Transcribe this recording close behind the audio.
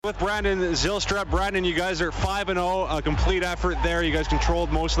With Brandon Zylstra. Brandon, you guys are 5-0, a complete effort there. You guys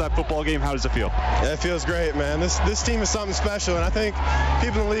controlled most of that football game. How does it feel? Yeah, it feels great, man. This team is something special, and I think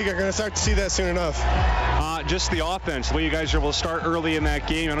people in the league are going to start to see that soon enough. Just the offense, the way you guys are able to start early in that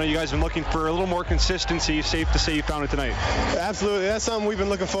game. I know you guys have been looking for a little more consistency. Safe to say you found it tonight. Absolutely. That's something we've been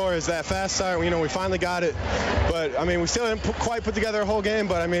looking for, is that fast start. We finally got it. But, we still didn't quite put together a whole game,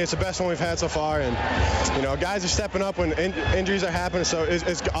 but, it's the best one we've had so far. And, guys are stepping up when injuries are happening, so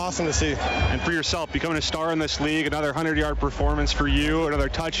it's awesome to see. And for yourself, becoming a star in this league, another 100-yard performance for you, another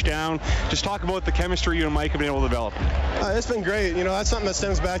touchdown. Just talk about the chemistry you and Mike have been able to develop. It's been great. That's something that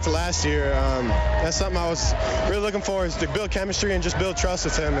stems back to last year. That's something I was really looking for, is to build chemistry and just build trust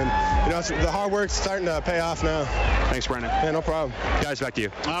with him. And, the hard work's starting to pay off now. Thanks, Brendan. Yeah, no problem. Guys, back to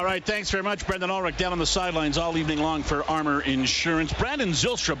you. All right, thanks very much. Brendan Ulrich down on the sidelines all evening long for Armor Insurance. Brandon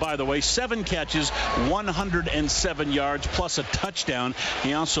Zylstra, by the way, 7 catches, 107 yards, plus a touchdown.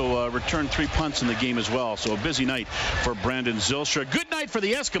 He also returned 3 punts in the game as well. So a busy night for Brandon Zylstra. Good night for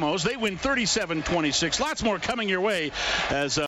the Eskimos. They win 37-26. Lots more coming your way as